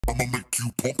I'ma make you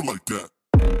pump like that.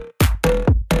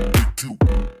 Make you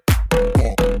pump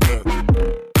that.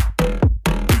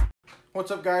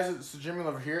 What's up, guys? It's the Gemmy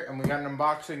Lover here, and we got an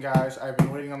unboxing, guys. I've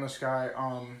been waiting on this guy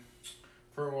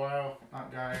for a while.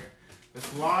 Not guy,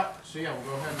 this lot. So yeah, we'll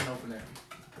go ahead and open it.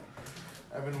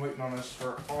 I've been waiting on this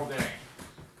for all day.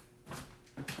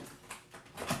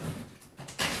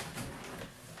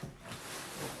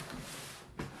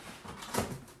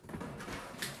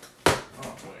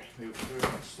 Oh boy, they're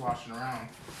sloshing around.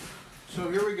 So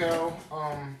here we go.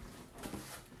 Wow,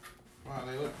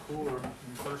 they look cooler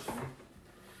in person.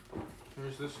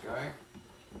 Here's this guy.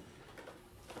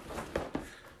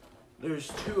 There's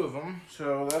two of them,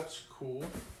 so that's cool.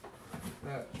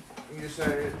 You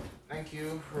decided, thank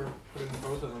you for putting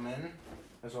both of them in.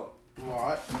 That's a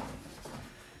lot.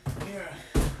 Yeah.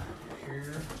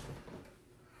 Here.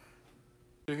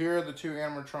 So here are the two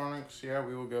animatronics. Yeah,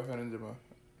 we will go ahead and demo.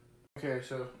 Okay,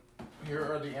 so here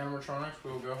are the animatronics.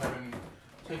 We will go ahead and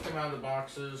take them out of the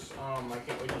boxes. I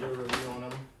can't wait to do a review on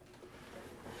them.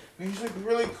 These look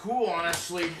really cool,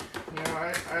 honestly. You know,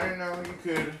 I didn't know you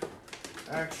could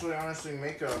actually honestly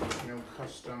make a,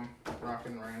 custom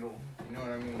Rockin Randall. You know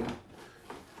what I mean?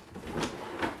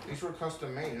 These were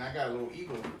custom made, and I got a little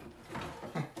eagle.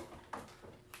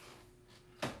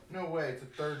 No way, it's a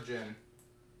 3rd gen.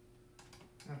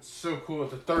 That's so cool,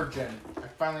 it's a 3rd gen. I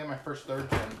finally have my first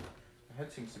 3rd gen. The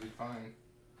head seems to be fine.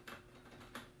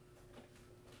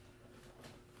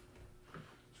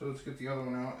 So let's get the other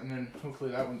one out, and then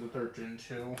hopefully that one's a 3rd gen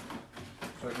too.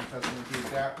 So I can test them with the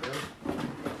adapter.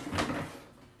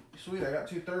 Sweet, I got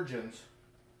 2 3rd gens.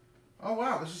 Oh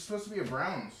wow, this is supposed to be a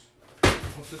Browns.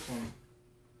 What's this one?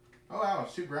 Oh wow,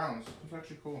 it's 2 Browns. That's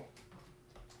actually cool.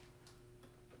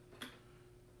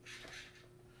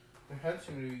 Their heads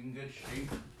seem to be in good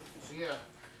shape. So yeah,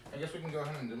 I guess we can go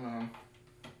ahead and demo them.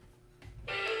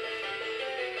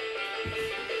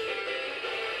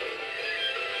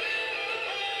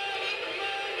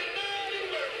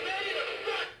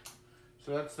 So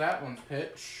that's that one's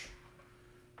pitch.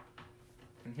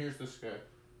 And here's this guy.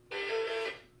 Cool.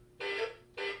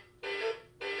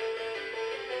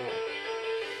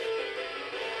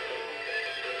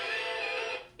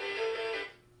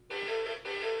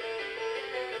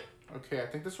 Okay, I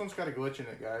think this one's got a glitch in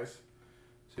it, guys.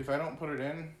 See, if I don't put it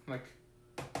in, like...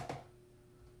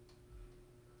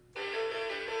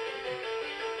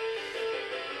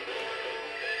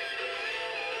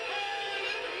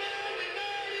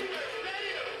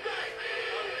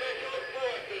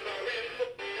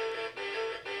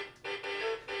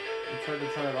 It's hard to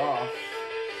turn it off.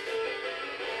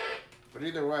 But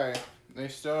either way, they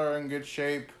still are in good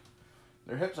shape.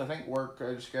 Their hips, I think, work.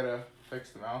 I just gotta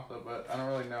fix the mouth up, but I don't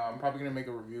really know. I'm probably gonna make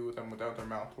a review with them without their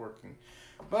mouth working.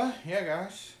 But yeah,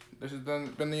 guys, this has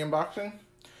been the unboxing.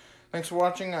 Thanks for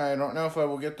watching. I don't know if I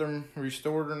will get them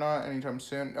restored or not anytime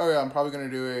soon. Oh yeah, I'm probably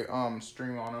gonna do a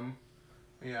stream on them.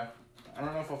 Yeah, I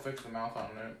don't know if I'll fix the mouth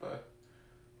on it, but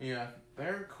yeah,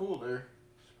 they're cool. They're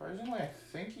surprisingly, I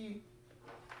think he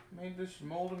made this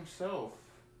mold himself.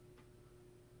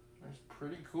 That's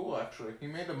pretty cool, actually. He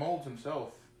made the molds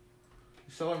himself.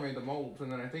 The seller made the molds,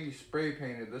 and then I think he spray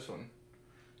painted this one.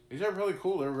 These are really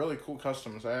cool. They're really cool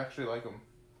customs. I actually like them.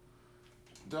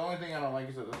 The only thing I don't like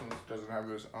is that this one doesn't have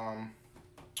this,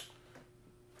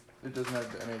 it doesn't have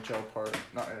the NHL part.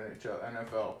 Not NHL,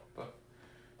 NFL. But,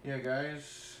 yeah,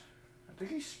 guys. I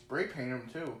think he spray painted them,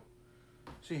 too.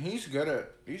 See, he's good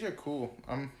at, these are cool.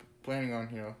 I'm planning on,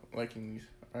 liking these.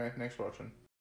 Alright, thanks for watching.